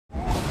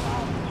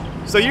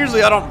So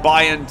usually I don't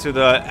buy into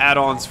the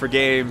add-ons for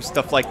games,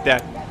 stuff like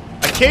that.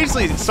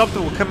 Occasionally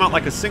something will come out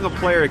like a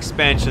single-player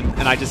expansion,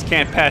 and I just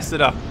can't pass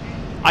it up.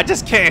 I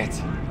just can't.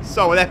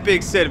 So with that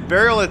being said,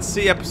 Burial at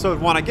Sea Episode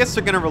 1, I guess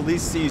they're going to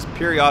release these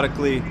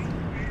periodically.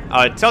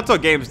 Telltale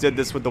Games did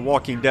this with The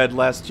Walking Dead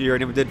last year,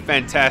 and it did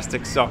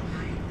fantastic. So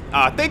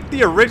I think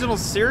the original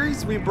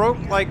series, we broke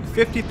like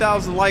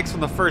 50,000 likes on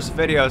the first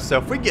video. So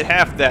if we get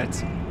half that,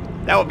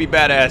 that would be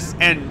badass.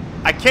 And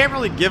I can't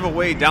really give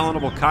away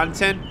downloadable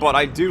content, but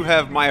I do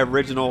have my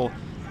original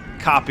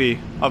copy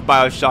of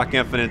Bioshock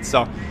Infinite.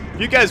 So if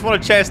you guys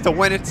want a chance to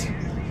win it,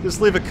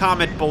 just leave a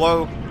comment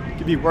below.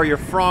 Give me where you're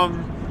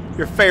from,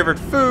 your favorite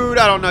food.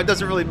 I don't know. It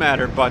doesn't really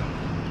matter. But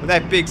with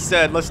that being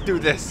said, let's do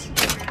this.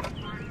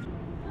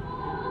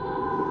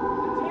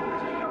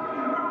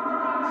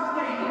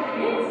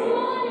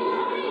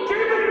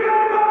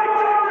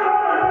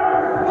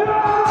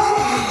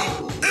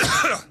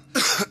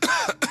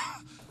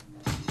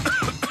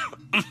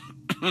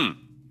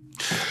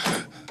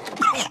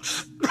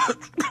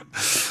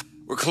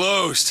 We're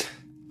closed.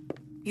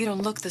 You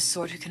don't look the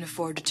sort who can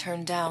afford to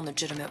turn down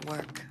legitimate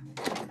work.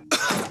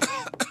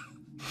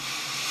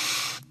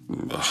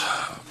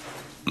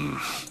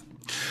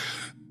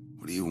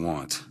 What do you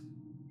want?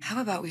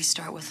 How about we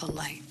start with a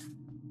light?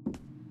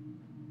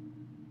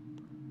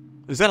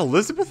 Is that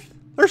Elizabeth?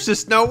 There's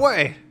just no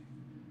way.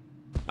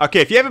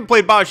 Okay, if you haven't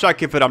played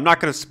Bioshock Infinite, I'm not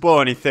going to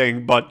spoil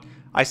anything, but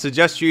I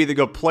suggest you either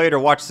go play it or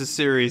watch the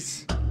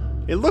series.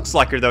 It looks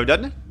like her, though,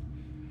 doesn't it?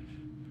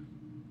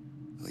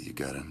 Well, you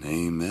got a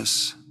name,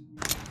 miss?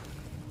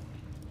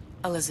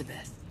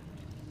 Elizabeth.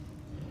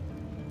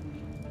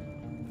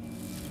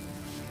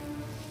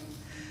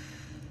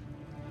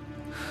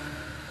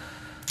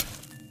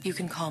 You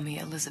can call me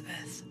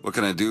Elizabeth. What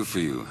can I do for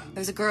you?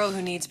 There's a girl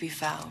who needs to be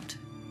found.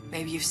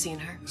 Maybe you've seen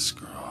her. This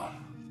girl.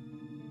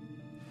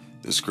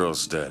 This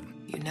girl's dead.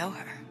 You know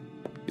her.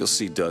 You'll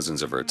see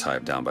dozens of her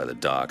type down by the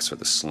docks or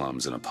the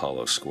slums in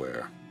Apollo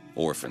Square.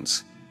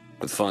 Orphans.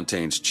 With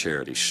Fontaine's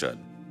charity shut.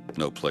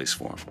 No place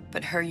for them.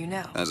 But her you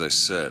know. As I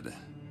said,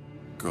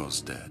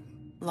 girl's dead.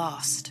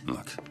 Lost.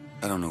 Look,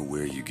 I don't know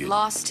where you get...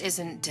 Lost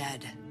isn't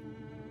dead.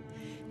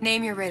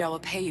 Name your rate, I will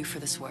pay you for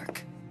this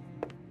work.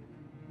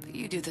 But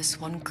you do this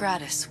one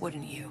gratis,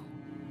 wouldn't you?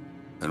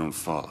 I don't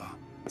follow.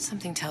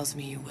 Something tells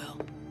me you will.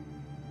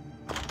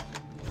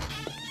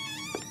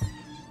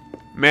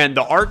 Man,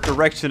 the art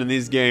direction in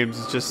these games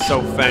is just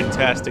so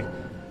fantastic.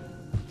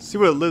 See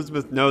what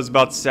Elizabeth knows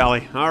about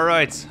Sally.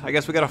 Alright, I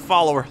guess we gotta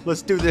follow her.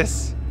 Let's do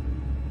this.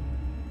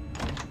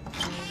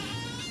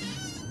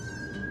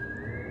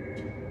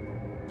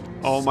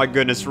 Oh my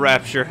goodness,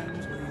 Rapture.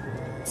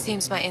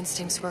 Seems my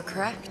instincts were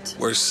correct.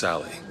 Where's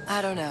Sally?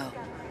 I don't know.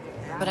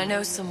 But I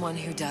know someone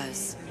who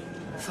does.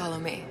 Follow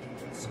me.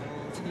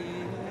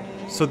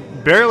 So,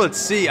 Burial at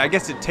Sea, I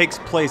guess it takes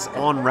place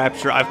on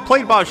Rapture. I've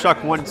played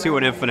Bioshock 1, 2,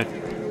 and Infinite.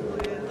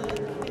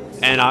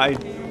 And I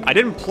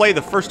didn't play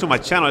the first two on my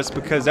channel just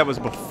because that was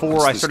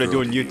before I started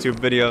doing YouTube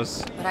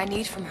videos. What I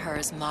need from her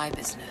is my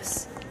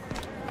business.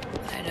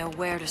 But I know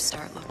where to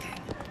start looking.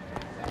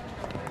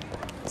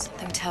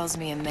 Something tells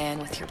me a man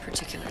with your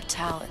particular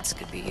talents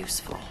could be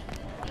useful.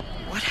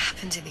 What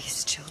happened to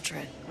these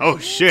children? Oh,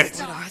 shit.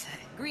 What are they?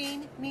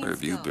 Where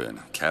have you been?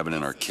 Cabin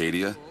in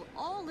Arcadia?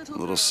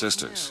 Little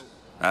sisters.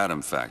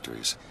 Atom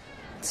factories.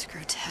 It's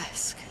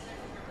grotesque.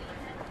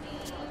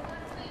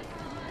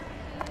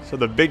 So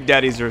the big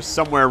daddies are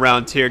somewhere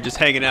around here just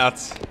hanging out.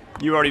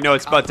 You already know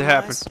it's about to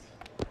happen.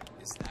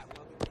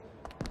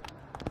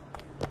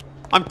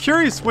 I'm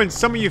curious when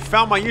some of you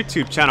found my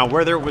YouTube channel,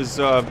 whether it was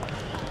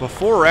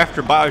before or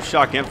after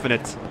Bioshock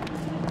Infinite.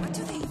 What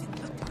do they even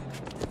look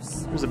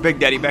like? There's a big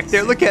daddy back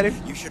there. Look at him.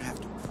 You should have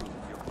to prove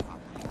your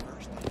property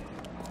first.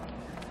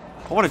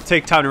 I want to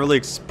take time to really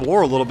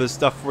explore a little bit of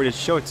stuff before we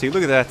just show it to you.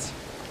 Look at that.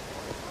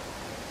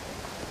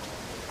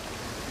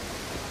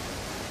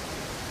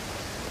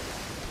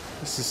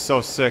 This is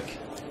so sick.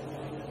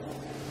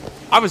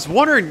 I was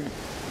wondering,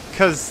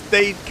 because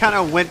they kind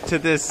of went to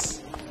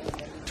this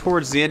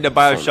towards the end of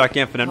Bioshock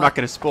Infinite. I'm not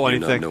going to spoil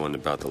anything. You're not knowing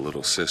about the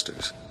little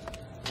sisters.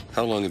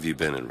 How long have you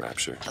been in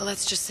Rapture?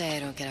 Let's just say I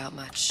don't get out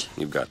much.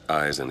 You've got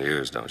eyes and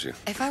ears, don't you?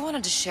 If I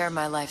wanted to share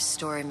my life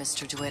story,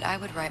 Mr. Dewitt, I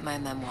would write my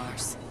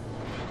memoirs.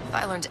 If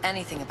I learned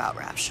anything about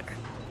Rapture,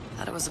 I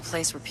thought it was a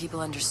place where people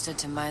understood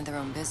to mind their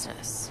own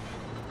business.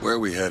 Where are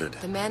we headed?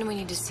 The man we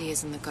need to see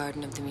is in the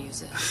Garden of the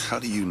Muses. How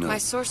do you know? My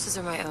sources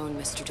are my own,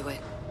 Mr.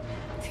 Dewitt.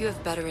 If you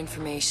have better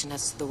information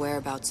as to the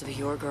whereabouts of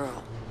your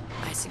girl,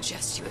 I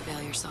suggest you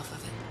avail yourself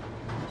of it.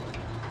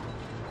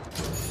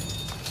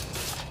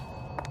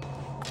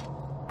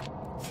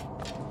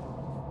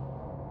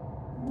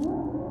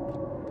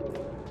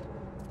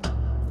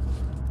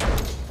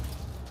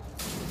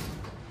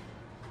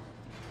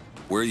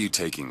 Where are you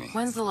taking me?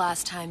 When's the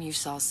last time you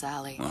saw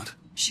Sally? What?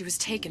 She was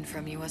taken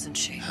from you, wasn't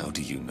she? How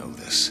do you know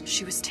this?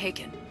 She was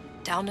taken,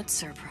 down at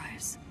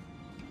Surprise.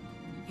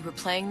 You were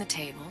playing the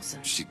tables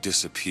and... She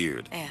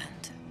disappeared.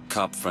 And?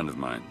 Cop friend of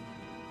mine,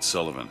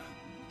 Sullivan,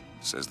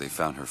 says they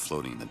found her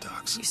floating in the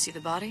docks. You see the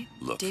body?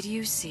 Look. Did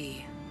you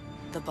see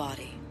the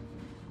body?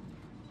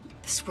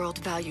 This world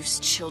values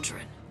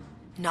children,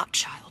 not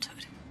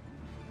childhood.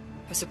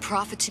 There's a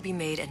profit to be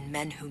made and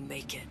men who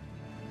make it.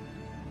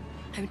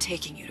 I'm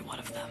taking you to one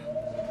of them.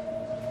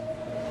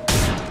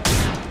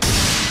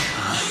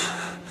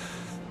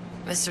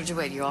 Mr.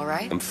 Dewitt, you all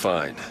right? I'm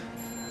fine.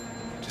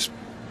 Just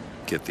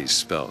get these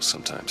spells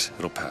sometimes.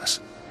 It'll pass.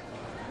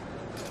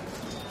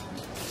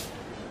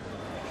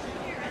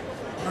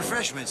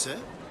 Refreshment, sir.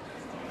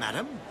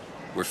 Madam?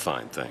 We're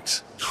fine,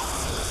 thanks.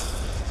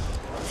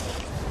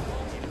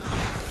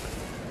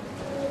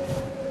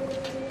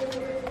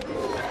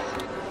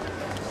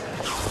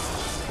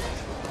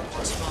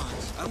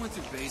 Response. I went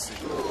through basic.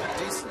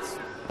 Decency.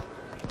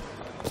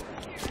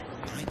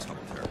 I told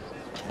her.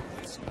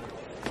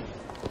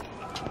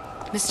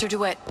 Mr.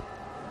 Dewitt,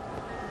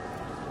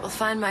 we'll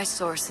find my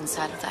source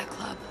inside of that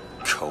club.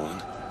 Cohen?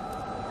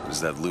 What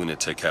does that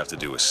lunatic have to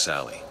do with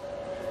Sally?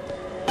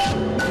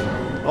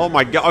 Oh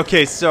my god.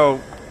 Okay, so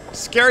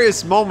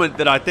scariest moment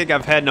that I think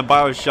I've had in a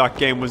Bioshock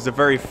game was the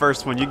very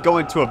first one. You go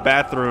into a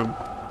bathroom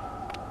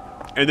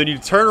and then you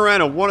turn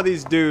around and one of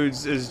these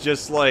dudes is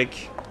just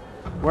like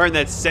wearing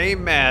that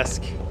same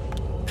mask.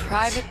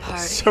 Private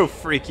party. So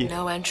freaky.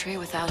 No entry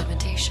without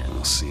invitation.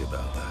 We'll see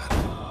about that.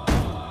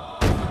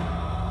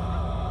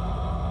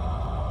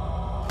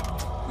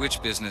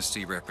 Which business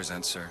do you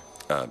represent, sir?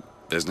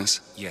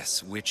 Business?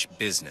 Yes, which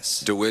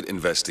business? Dewitt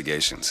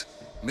Investigations.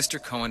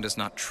 Mr. Cohen does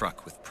not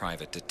truck with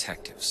private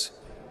detectives.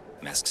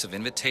 Masks of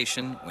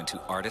invitation went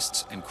to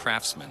artists and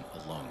craftsmen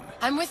alone.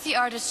 I'm with the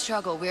artist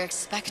struggle. We're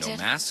expected. No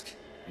mask,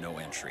 no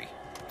entry.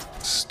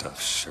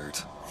 Stuffed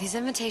shirt. These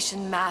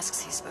invitation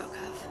masks he spoke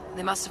of,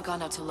 they must have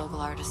gone out to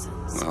local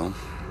artisans. Well,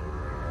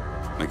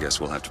 I guess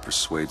we'll have to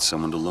persuade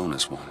someone to loan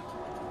us one.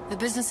 The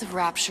business of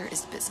Rapture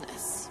is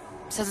business.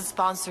 Says it's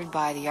sponsored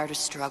by the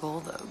artist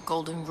struggle, the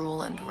Golden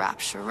Rule, and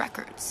Rapture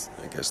Records.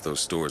 I guess those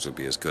stores would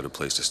be as good a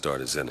place to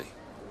start as any.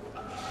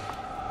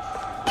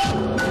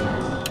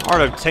 Or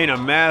to obtain a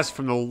mask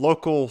from the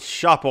local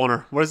shop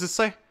owner. What does it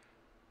say?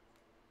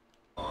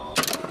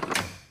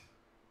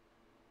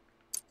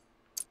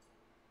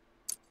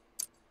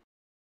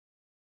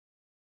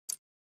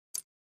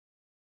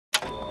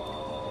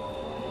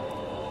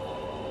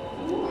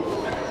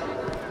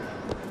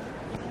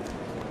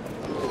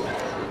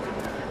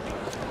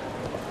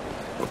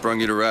 What brung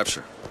you to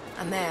Rapture?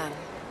 A man.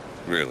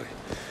 Really?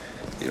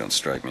 You don't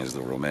strike me as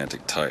the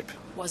romantic type.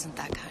 Wasn't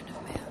that kind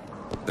of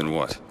man. Then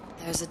what?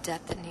 There's a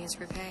debt that needs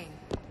repaying.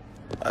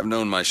 I've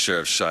known my share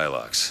of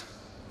Shylocks.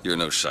 You're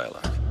no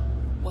Shylock.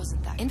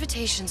 Wasn't that.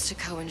 Invitations to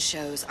Cohen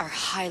shows are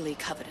highly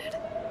coveted.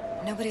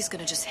 Nobody's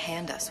gonna just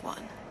hand us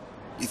one.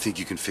 You think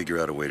you can figure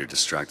out a way to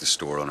distract the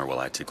store owner while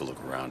I take a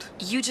look around?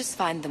 You just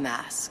find the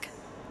mask.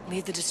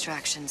 Leave the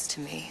distractions to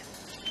me.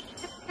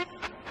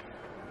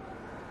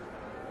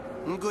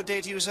 Good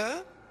day to you,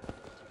 sir.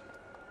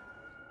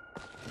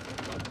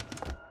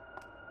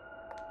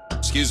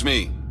 Excuse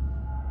me.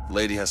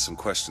 Lady has some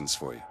questions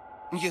for you.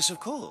 Yes, of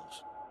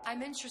course.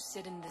 I'm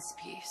interested in this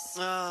piece.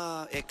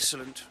 Ah,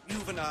 excellent.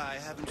 You've an eye,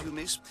 haven't you,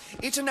 miss?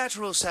 It's a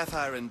natural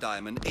sapphire and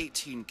diamond,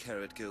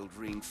 18-karat gold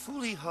ring,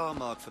 fully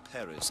hallmarked for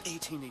Paris,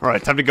 18...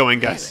 Alright, time to go in,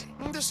 guys.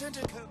 The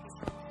center code...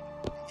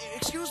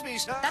 Excuse me,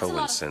 sir. That's a lot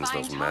Cohen of sends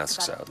fine those talk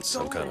masks about out in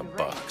some kind of stolen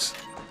box.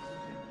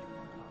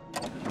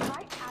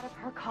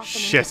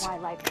 Shit.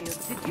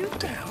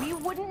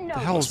 Damn. The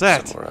hell is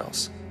that? Somewhere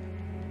else.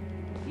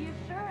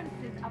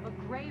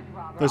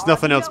 There's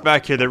nothing else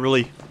back here that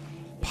really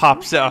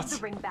pops out. The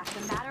ring back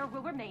the matter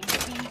will remain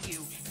between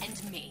you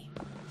and me.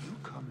 You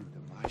come into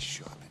my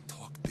shop and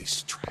talk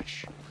this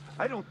trash?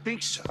 I don't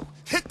think so.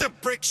 Hit the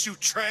bricks, you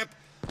tramp,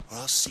 or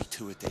I'll see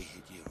to it they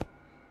hit you.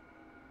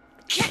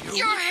 Get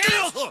your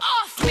hands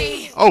off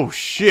me! Oh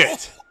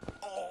shit.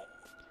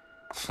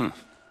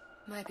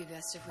 Might be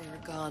best if we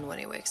were gone when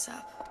he wakes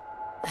up.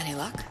 Any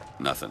luck?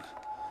 Nothing.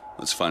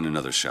 Let's find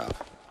another shop.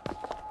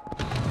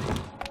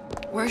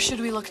 Where should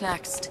we look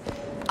next?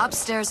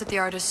 Upstairs at the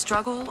artist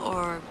struggle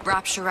or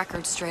Rapture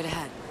Records straight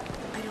ahead?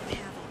 I don't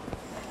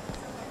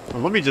have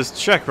Well, let me just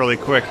check really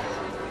quick.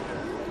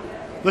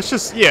 Let's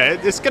just, yeah,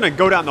 it's gonna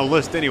go down the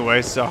list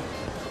anyway, so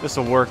this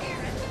will work.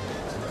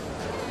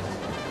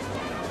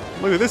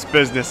 Look at this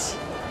business.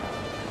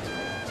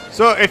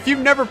 So, if you've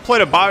never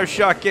played a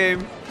Bioshock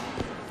game,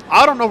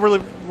 I don't know really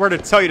where to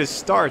tell you to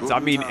start. I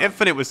mean,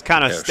 Infinite was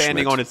kind of Herr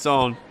standing Schmidt. on its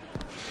own.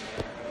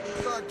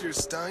 Dr.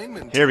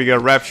 Steinman. Here we go,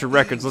 Rapture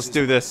Records. Let's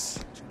do this.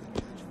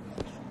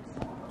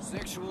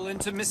 Sexual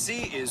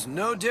intimacy is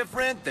no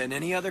different than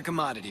any other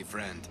commodity,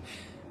 friend.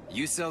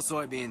 You sell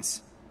soybeans,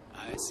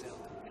 I sell.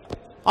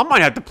 I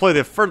might have to play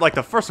the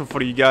first one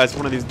for you guys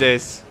one of these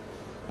days.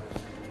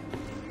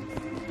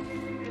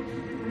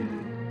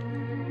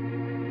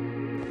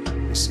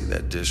 You see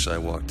that dish I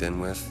walked in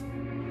with?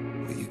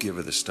 Will you give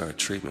her the star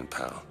treatment,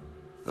 pal?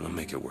 That'll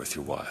make it worth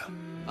your while.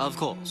 Of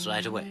course,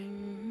 right away.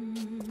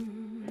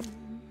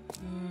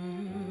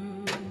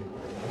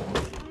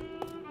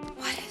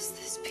 What is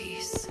this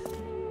piece?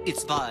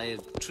 It's by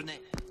Trine.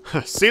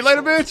 See you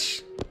later,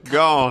 bitch.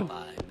 Gone.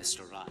 By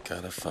Mr. Ryan.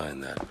 Gotta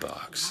find that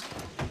box.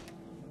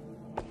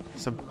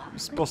 So I'm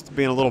supposed to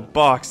be in a little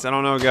box. I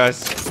don't know,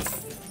 guys.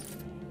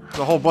 There's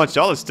a whole bunch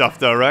of other stuff,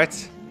 though, right?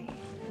 Especially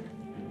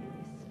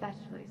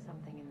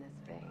something in this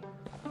vein.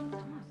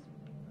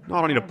 No, I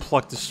don't need to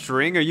pluck the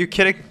string. Are you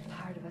kidding?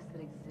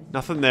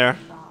 Nothing there.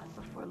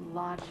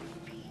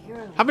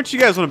 How much you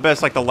guys want to bet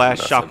it's like the last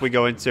Nothing. shop we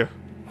go into?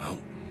 Well,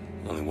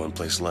 only one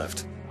place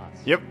left.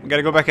 Yep, we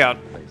gotta go back out.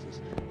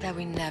 That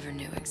we never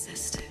knew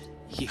existed.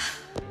 Yeah.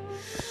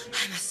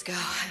 I must go.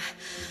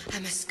 I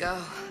must go.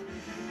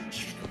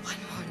 Even one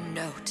more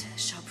note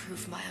shall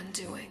prove my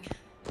undoing.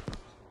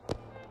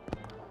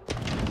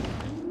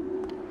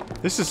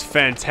 This is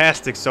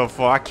fantastic so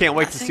far. I can't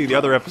wait to see the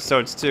other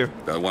episodes too.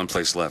 Got one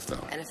place left,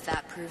 though. And if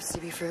that proves to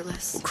be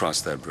fruitless? We'll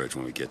cross that bridge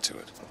when we get to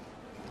it.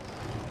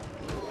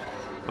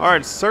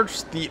 Alright,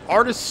 search the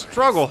artist's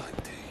struggle.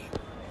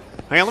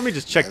 Hang on, let me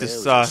just check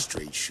this.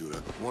 Straight shooter,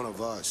 one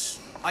of us.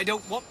 I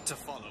don't want to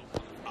follow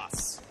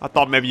us. I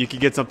thought maybe you could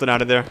get something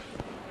out of there.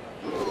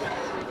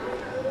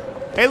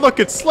 Hey, look,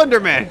 it's Slender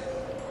Man.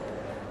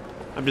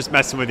 I'm just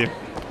messing with you.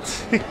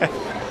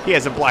 He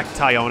has a black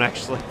tie on,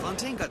 actually.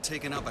 Fontaine got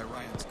taken out by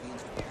Ryan's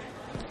goons.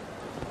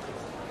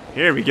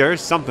 Here we go,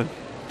 here's something.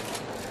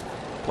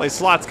 Play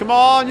slots, come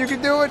on, you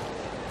can do it.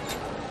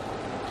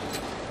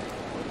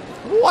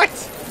 What?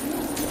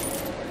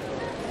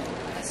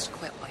 Best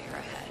quit while you're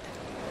ahead.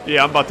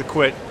 Yeah, I'm about to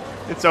quit.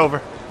 It's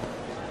over.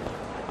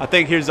 I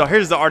think here's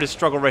the artist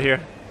struggle right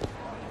here.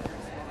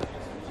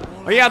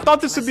 Oh yeah, I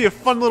thought this would be a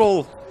fun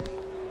little,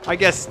 I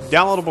guess,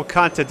 downloadable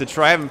content to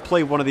try. I haven't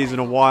played one of these in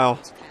a while.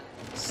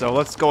 So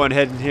let's go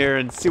ahead in here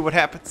and see what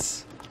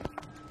happens.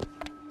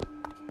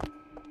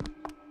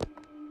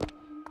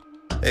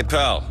 Hey,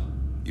 pal.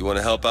 You want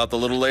to help out the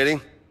little lady?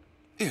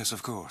 Yes,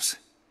 of course.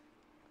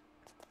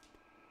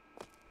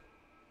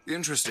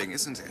 Interesting,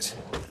 isn't it?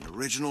 An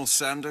original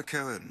Sander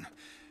Cohen.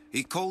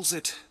 He calls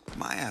it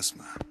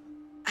miasma.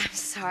 I'm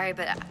sorry,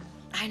 but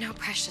I know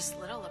precious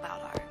little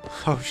about art.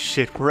 Oh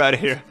shit, we're out of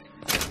here.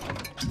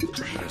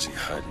 Where's he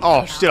hiding?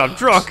 Oh shit, I'm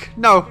drunk.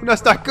 No,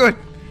 that's not good.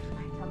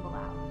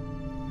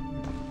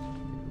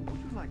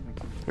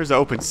 There's an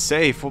open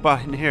safe. What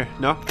about in here?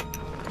 No?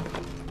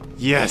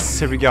 Yes,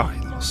 here we go.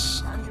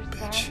 Son of a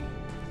bitch.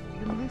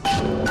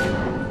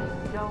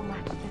 So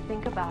much to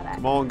think about.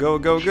 Come on, go,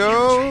 go, Trifle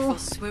go.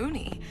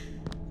 swoony.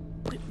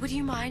 Would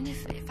you mind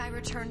if I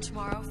return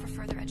tomorrow for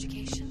further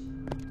education?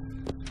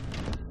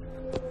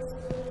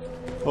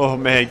 Oh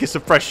man, get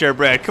some fresh air,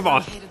 Brad. Come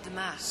on. Hated the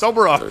mask.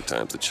 Sober up. Third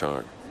time's the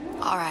charm.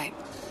 All right,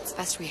 it's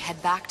best we head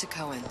back to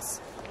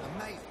Cohen's.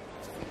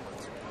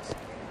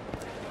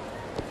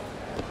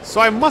 So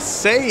I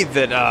must say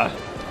that I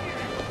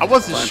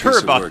wasn't Fine sure piece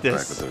of about work back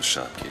with this. those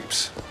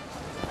shopkeepers.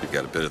 You've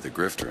got a bit of the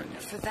grifter in you.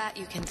 For that,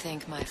 you can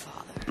thank my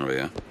father. Oh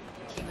yeah?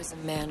 He was a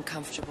man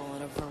comfortable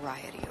in a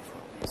variety of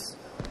roles.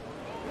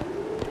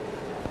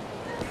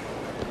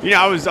 You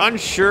know, I was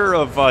unsure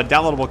of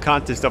downloadable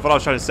content stuff. What I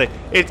was trying to say,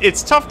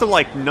 it's tough to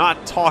like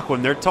not talk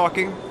when they're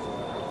talking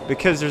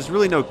because there's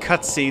really no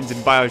cutscenes in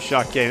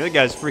Bioshock game. That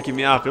guy's freaking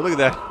me out. But look at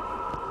that.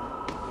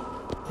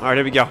 All right,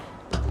 here we go.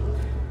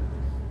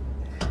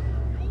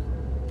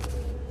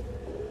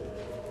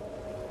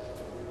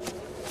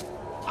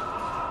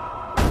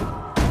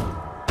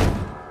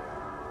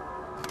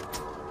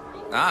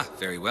 Ah,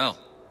 very well.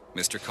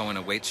 Mr. Cohen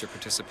awaits your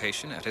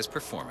participation at his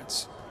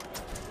performance.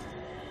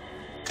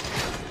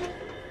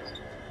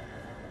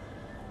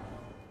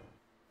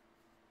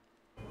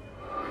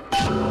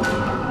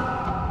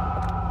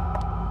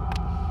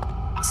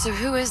 So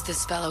who is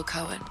this fellow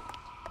Cohen?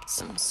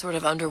 Some sort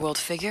of underworld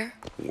figure?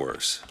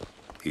 Worse.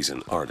 He's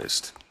an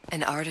artist.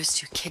 An artist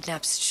who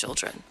kidnaps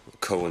children.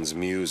 Cohen's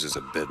muse is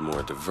a bit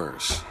more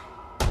diverse.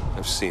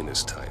 I've seen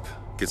his type.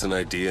 Gets an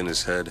idea in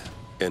his head,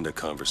 end a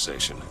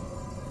conversation.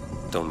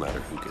 Don't matter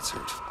who gets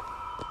hurt.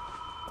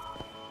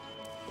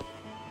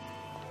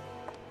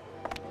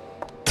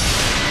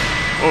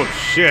 Oh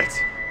shit.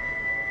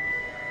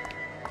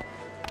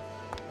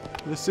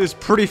 This is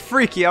pretty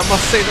freaky, I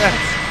must say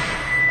that.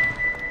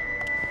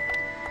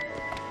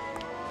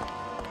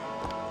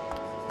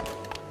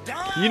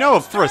 You know,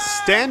 for a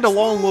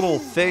standalone little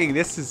thing,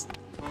 this is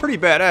pretty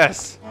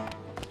badass.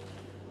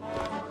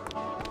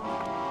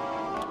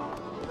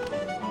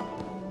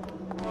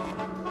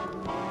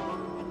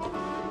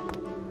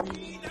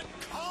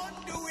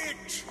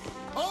 Conduit!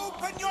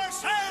 Open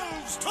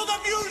yourselves to the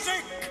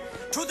music,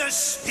 to the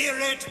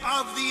spirit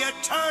of the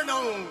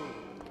eternal.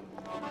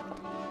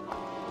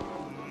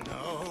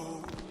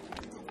 No.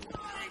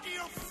 Why do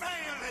you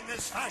fail in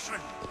this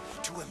fashion?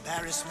 To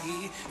embarrass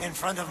me in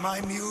front of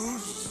my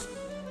muse?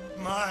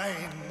 My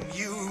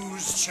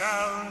muse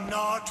shall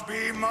not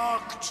be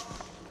mocked.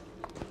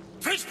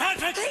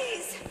 Fitzpatrick!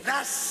 Please!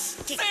 The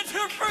stick!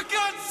 Center, for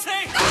God's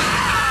sake!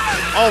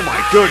 Oh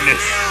my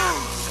goodness!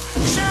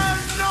 Muse shall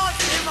not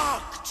be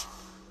mocked!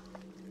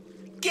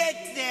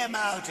 Get them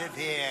out of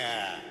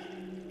here!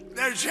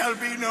 There shall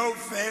be no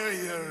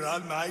failure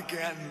on my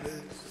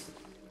canvas.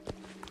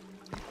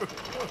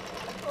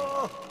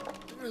 Oh,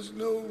 there's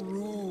no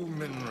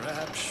room in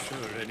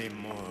Rapture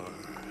anymore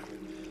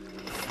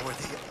for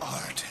the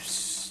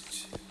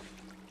artist.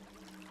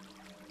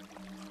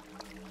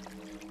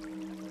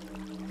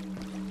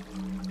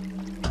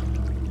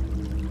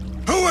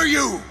 are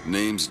you?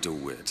 Name's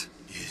Dewitt.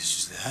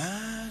 Is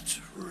that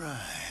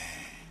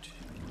right?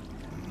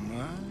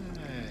 My.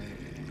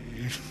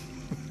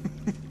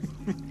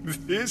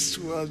 This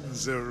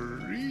one's a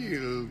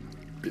real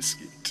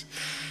biscuit.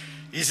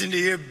 Isn't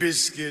he a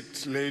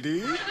biscuit,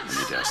 lady? I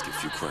need to ask you a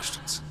few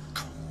questions.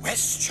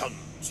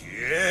 Questions,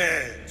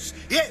 yes.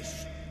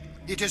 Yes.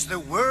 It is the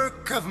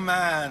work of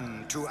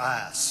man to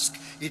ask.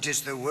 It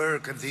is the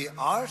work of the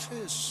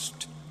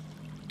artist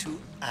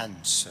to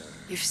answer.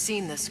 You've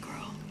seen this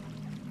girl,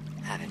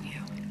 haven't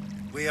you?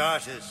 We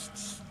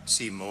artists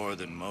see more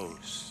than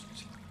most.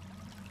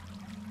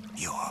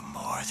 You're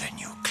more than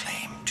you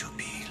claim to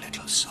be,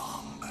 little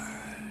songbird.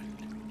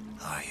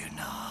 Are you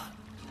not?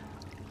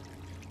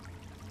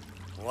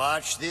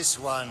 Watch this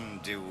one,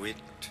 Dewitt.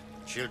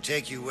 She'll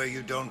take you where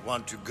you don't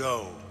want to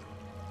go.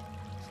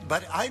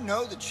 But I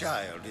know the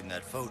child in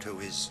that photo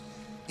is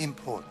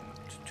important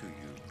to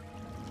you.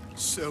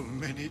 So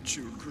many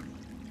children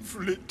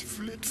flit,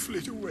 flit,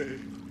 flit away.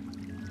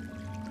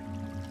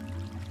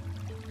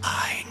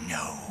 I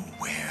know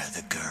where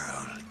the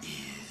girl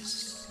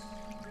is.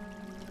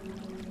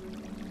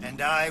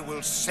 And I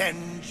will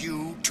send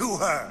you to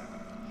her.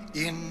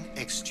 In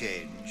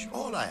exchange,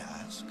 all I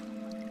ask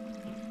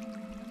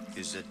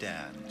is a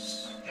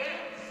dance.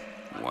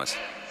 What?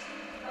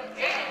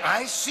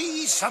 I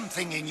see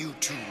something in you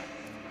two.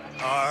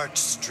 Art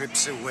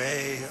strips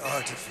away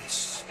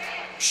artifice.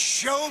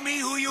 Show me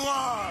who you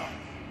are,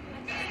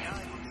 and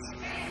I will show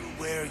you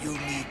where you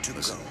need to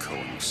Listen, go.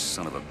 Cohen, you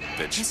son of a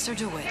bitch. Mr.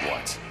 Dewitt.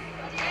 What?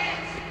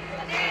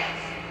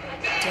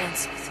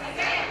 Dance with me.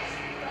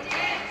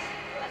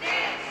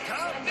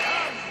 Come,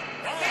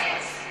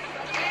 dance.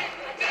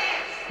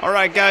 All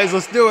right, guys,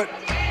 let's do it.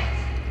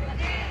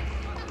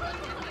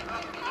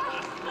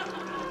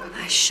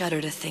 I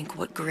shudder to think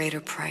what greater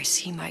price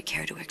he might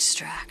care to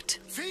extract.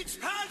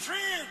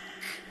 Fitzpatrick!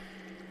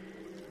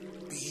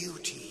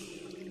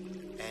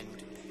 Beauty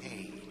and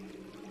pain.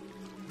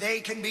 They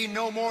can be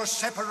no more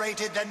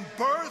separated than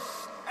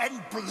birth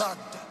and blood.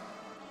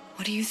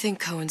 What do you think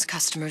Cohen's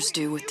customers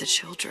do with the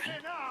children?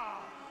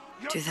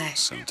 Do they?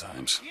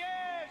 Sometimes.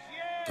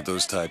 But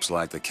those types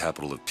lack the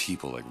capital of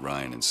people like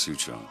Ryan and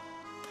Suchong.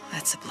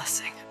 That's a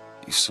blessing.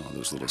 You saw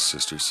those little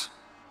sisters?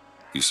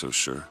 You so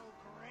sure?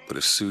 But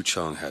if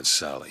Suchong had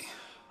Sally,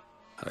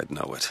 I'd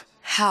know it.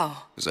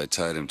 How? Because I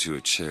tied him to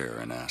a chair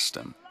and asked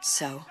him.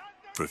 So?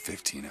 For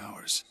 15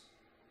 hours.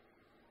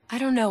 I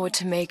don't know what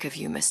to make of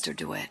you, Mr.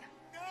 Dewitt.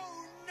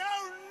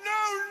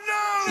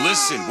 No!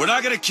 Listen, we're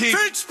not gonna keep...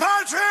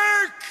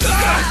 Fitzpatrick!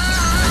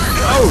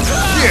 Oh,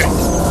 shit!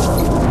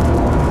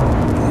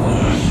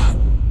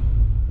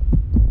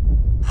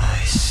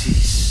 I see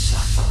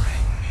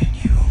suffering in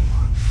you.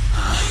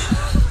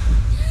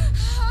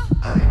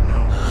 I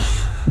know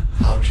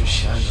how to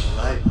shine a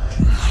light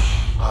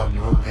on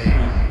your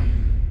pain.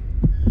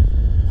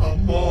 A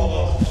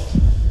moth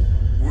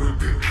will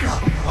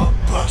become a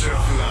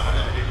butterfly.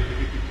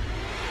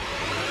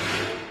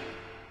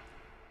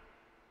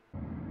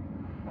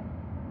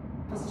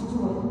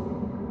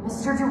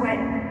 Mr. DeWitt.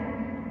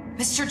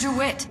 Mr.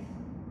 DeWitt!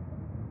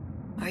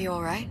 Are you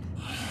all right?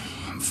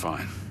 I'm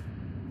fine.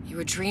 You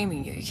were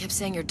dreaming. You kept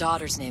saying your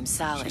daughter's name,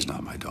 Sally. She's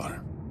not my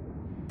daughter.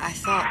 I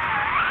thought...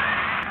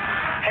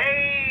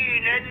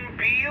 Pain and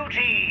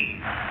beauty.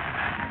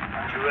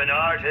 To an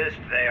artist,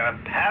 they are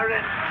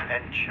parent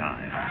and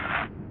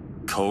child.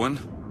 Cohen?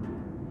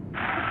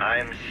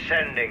 I'm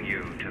sending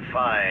you to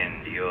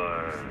find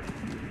your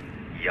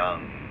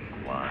young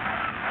one.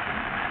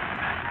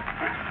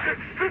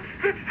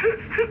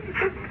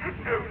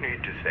 No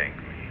need to thank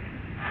me.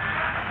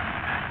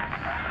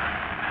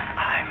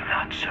 I'm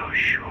not so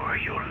sure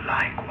you'll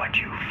like what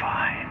you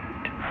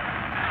find.